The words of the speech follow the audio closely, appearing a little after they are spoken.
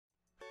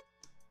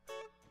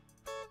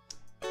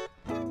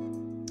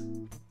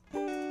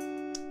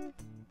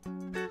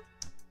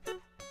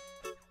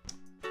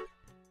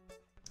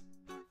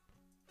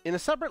In a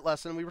separate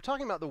lesson, we were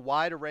talking about the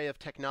wide array of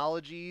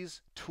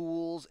technologies,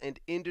 tools, and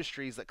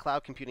industries that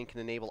cloud computing can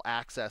enable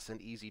access and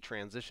easy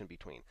transition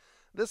between.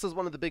 This is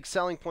one of the big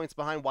selling points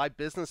behind why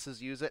businesses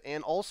use it,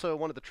 and also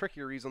one of the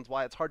trickier reasons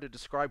why it's hard to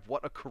describe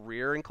what a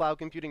career in cloud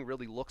computing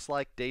really looks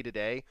like day to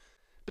day.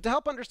 But to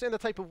help understand the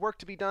type of work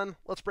to be done,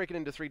 let's break it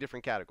into 3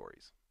 different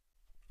categories.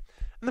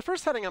 And the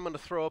first heading I'm going to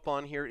throw up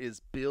on here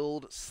is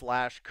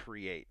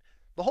build/create.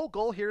 The whole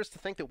goal here is to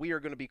think that we are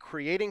going to be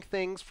creating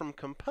things from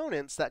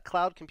components that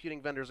cloud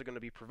computing vendors are going to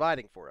be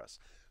providing for us.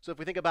 So if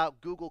we think about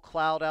Google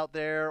Cloud out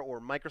there,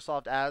 or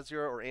Microsoft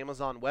Azure, or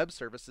Amazon Web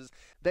Services,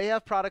 they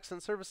have products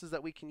and services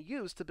that we can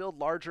use to build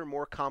larger,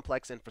 more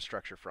complex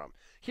infrastructure from.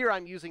 Here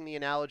I'm using the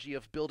analogy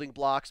of building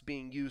blocks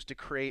being used to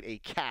create a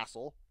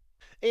castle.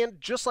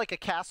 And just like a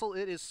castle,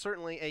 it is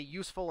certainly a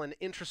useful and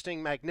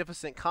interesting,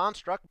 magnificent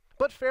construct,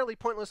 but fairly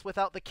pointless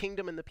without the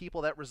kingdom and the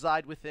people that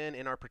reside within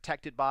and are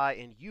protected by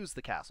and use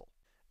the castle.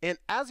 And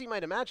as you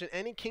might imagine,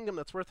 any kingdom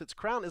that's worth its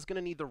crown is going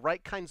to need the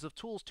right kinds of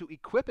tools to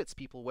equip its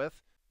people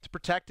with to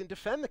protect and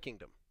defend the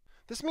kingdom.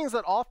 This means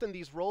that often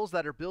these roles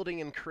that are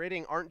building and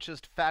creating aren't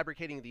just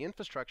fabricating the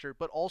infrastructure,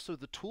 but also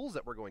the tools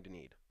that we're going to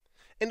need.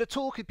 And a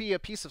tool could be a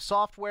piece of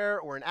software,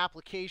 or an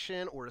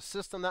application, or a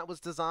system that was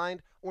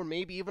designed, or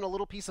maybe even a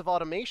little piece of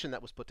automation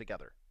that was put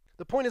together.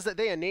 The point is that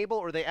they enable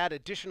or they add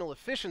additional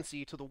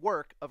efficiency to the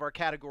work of our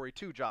Category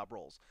 2 job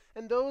roles.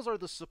 And those are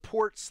the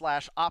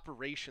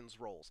support/operations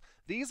roles.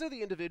 These are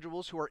the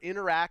individuals who are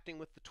interacting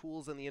with the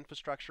tools and the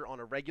infrastructure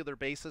on a regular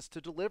basis to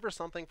deliver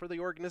something for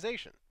the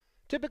organization.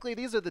 Typically,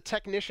 these are the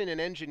technician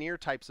and engineer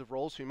types of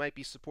roles who might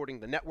be supporting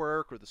the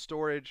network or the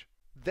storage.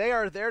 They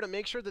are there to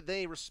make sure that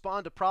they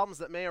respond to problems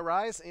that may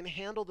arise and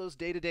handle those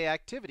day-to-day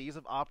activities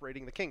of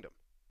operating the kingdom.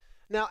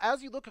 Now,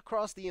 as you look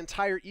across the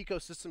entire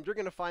ecosystem, you're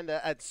going to find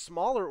that at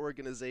smaller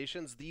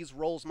organizations, these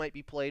roles might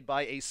be played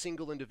by a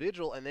single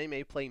individual, and they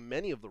may play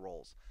many of the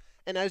roles.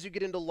 And as you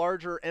get into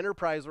larger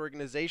enterprise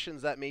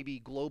organizations that may be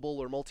global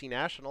or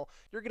multinational,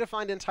 you're going to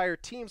find entire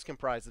teams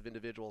comprised of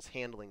individuals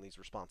handling these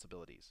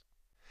responsibilities.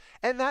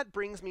 And that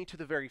brings me to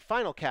the very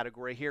final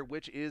category here,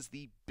 which is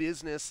the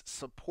business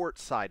support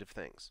side of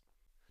things.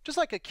 Just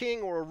like a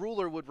king or a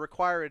ruler would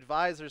require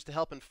advisors to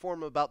help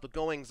inform about the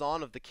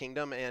goings-on of the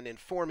kingdom and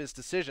inform his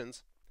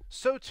decisions,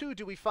 so too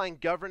do we find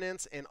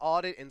governance and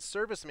audit and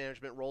service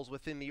management roles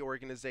within the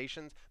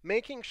organizations,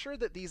 making sure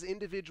that these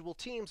individual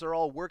teams are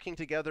all working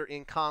together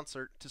in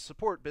concert to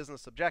support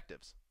business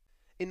objectives.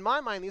 In my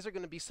mind, these are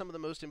going to be some of the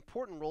most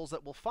important roles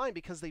that we'll find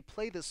because they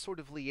play this sort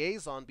of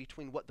liaison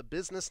between what the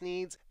business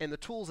needs and the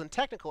tools and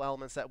technical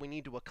elements that we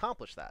need to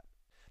accomplish that.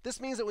 This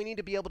means that we need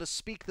to be able to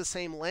speak the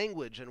same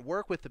language and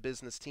work with the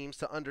business teams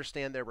to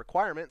understand their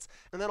requirements,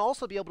 and then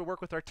also be able to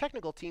work with our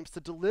technical teams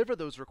to deliver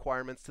those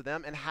requirements to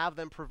them and have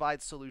them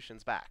provide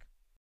solutions back.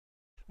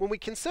 When we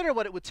consider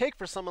what it would take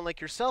for someone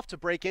like yourself to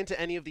break into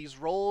any of these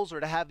roles or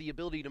to have the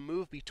ability to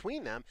move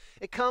between them,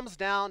 it comes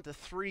down to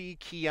 3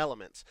 key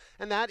elements,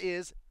 and that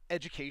is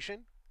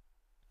education,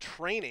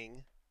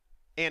 training,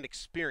 and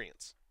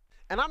experience.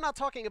 And I'm not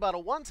talking about a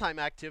one-time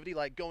activity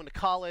like going to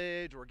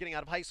college or getting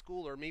out of high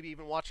school or maybe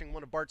even watching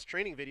one of Bart's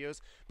training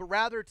videos, but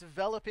rather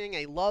developing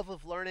a love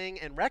of learning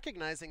and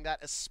recognizing that,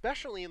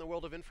 especially in the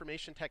world of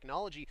information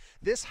technology,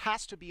 this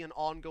has to be an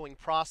ongoing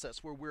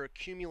process where we're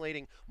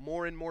accumulating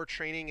more and more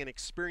training and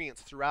experience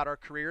throughout our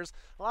careers,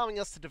 allowing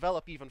us to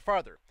develop even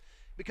farther.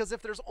 Because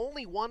if there's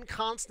only one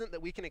constant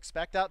that we can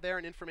expect out there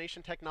in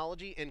information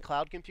technology and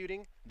cloud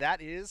computing,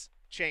 that is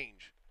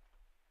change.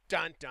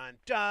 Dun, dun,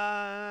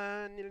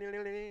 dun.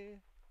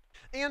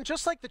 And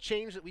just like the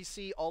change that we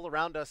see all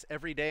around us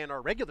every day in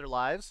our regular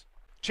lives,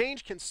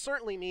 change can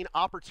certainly mean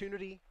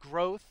opportunity,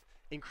 growth,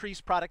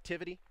 increased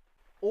productivity,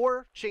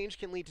 or change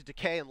can lead to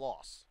decay and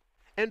loss.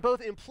 And both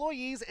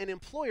employees and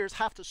employers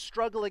have to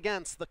struggle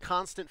against the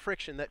constant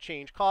friction that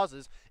change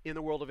causes in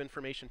the world of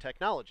information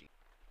technology.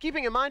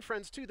 Keeping in mind,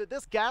 friends, too, that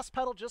this gas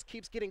pedal just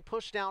keeps getting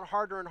pushed down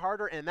harder and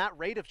harder, and that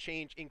rate of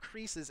change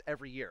increases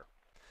every year.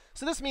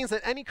 So this means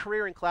that any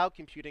career in cloud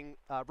computing,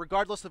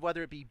 regardless of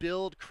whether it be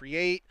build,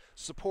 create,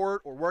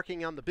 support, or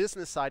working on the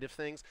business side of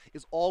things,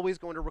 is always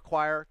going to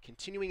require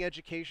continuing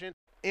education,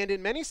 and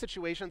in many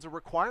situations a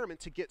requirement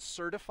to get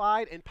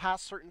certified and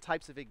pass certain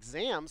types of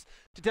exams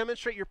to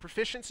demonstrate your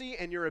proficiency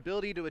and your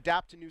ability to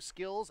adapt to new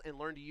skills and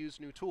learn to use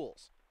new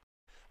tools.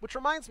 Which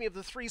reminds me of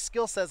the 3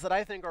 skill sets that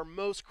I think are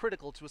most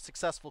critical to a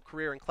successful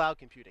career in cloud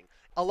computing.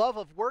 A love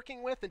of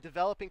working with and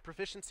developing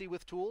proficiency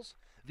with tools,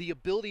 the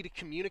ability to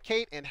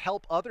communicate and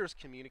help others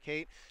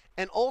communicate,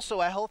 and also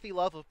a healthy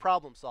love of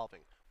problem solving.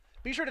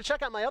 Be sure to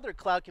check out my other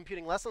cloud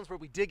computing lessons where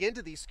we dig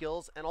into these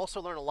skills and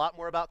also learn a lot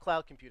more about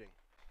cloud computing.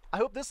 I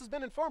hope this has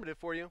been informative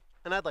for you,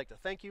 and I'd like to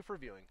thank you for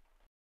viewing.